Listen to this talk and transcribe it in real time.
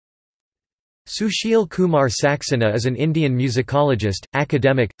Sushil Kumar Saxena is an Indian musicologist,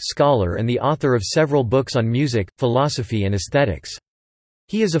 academic, scholar and the author of several books on music, philosophy and aesthetics.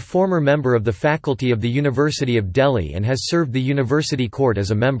 He is a former member of the faculty of the University of Delhi and has served the university court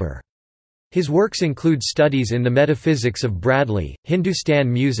as a member. His works include studies in the metaphysics of Bradley, Hindustan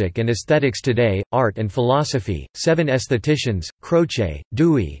music and aesthetics today, art and philosophy, seven aestheticians, Croce,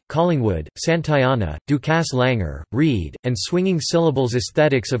 Dewey, Collingwood, Santayana, Ducasse Langer, Reed, and swinging syllables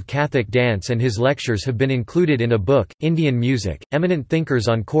aesthetics of Kathak dance, and his lectures have been included in a book, Indian Music, Eminent Thinkers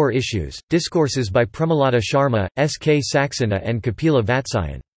on Core Issues, Discourses by Premalada Sharma, S. K. Saxena and Kapila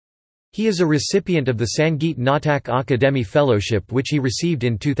Vatsyayan. He is a recipient of the Sangeet Natak Akademi Fellowship which he received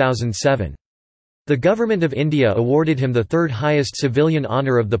in 2007. The Government of India awarded him the third highest civilian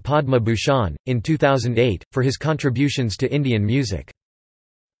honour of the Padma Bhushan, in 2008, for his contributions to Indian music.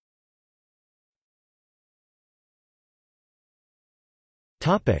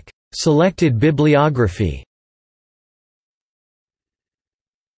 Selected bibliography.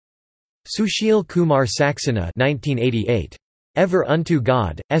 Sushil Kumar Saxena 1988. Ever Unto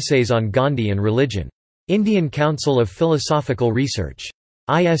God, Essays on Gandhi and Religion. Indian Council of Philosophical Research.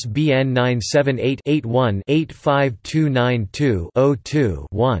 ISBN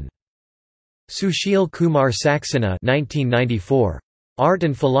 978-81-85292-02-1. Sushil Kumar Saxena 1994. Art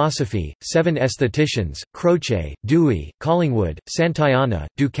and Philosophy, Seven Aestheticians, Croce, Dewey, Collingwood, Santayana,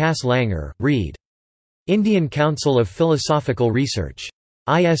 Ducasse Langer, Reed. Indian Council of Philosophical Research.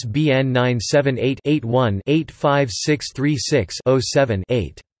 ISBN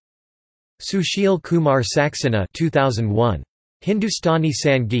 978-81-85636-07-8. Sushil Kumar Saxena 2001. Hindustani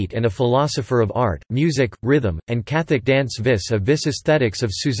Sangeet and a Philosopher of Art, Music, Rhythm, and Kathak Dance vis Aesthetics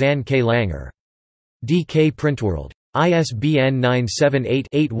of Suzanne K. Langer. D. K. Printworld. ISBN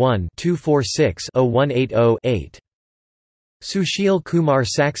 978-81-246-0180-8. Sushil Kumar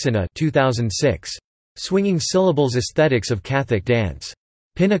Saxena 2006. Swinging Syllables Aesthetics of Kathak Dance.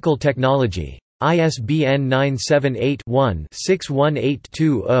 Pinnacle Technology. ISBN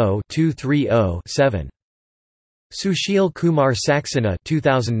 978-1-61820-230-7. Sushil Kumar Saxena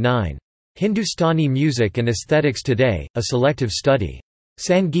 2009. Hindustani Music and Aesthetics Today, A Selective Study.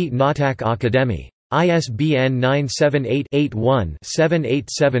 Sangeet Natak Akademi. ISBN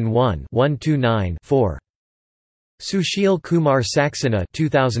 978-81-7871-129-4. Sushil Kumar Saxena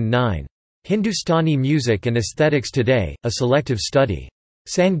 2009. Hindustani Music and Aesthetics Today, A Selective Study.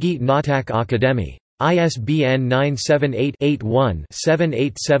 Sangeet Natak Akademi. ISBN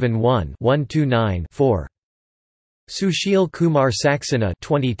 978-81-7871-129-4. Sushil Kumar Saxena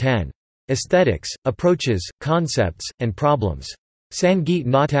 2010. Aesthetics, Approaches, Concepts, and Problems. Sangeet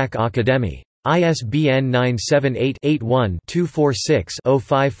Natak Akademi. ISBN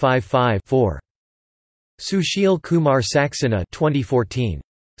 978-81-246-0555-4. Sushil Kumar Saxena 2014.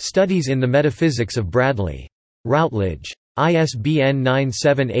 Studies in the Metaphysics of Bradley. Routledge. ISBN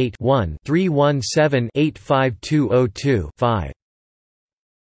 978-1-317-85202-5.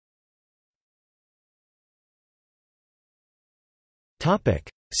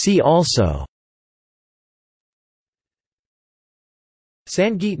 See also: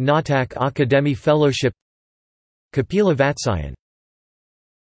 Sangeet Natak Akademi Fellowship, Kapila Vatsyayan.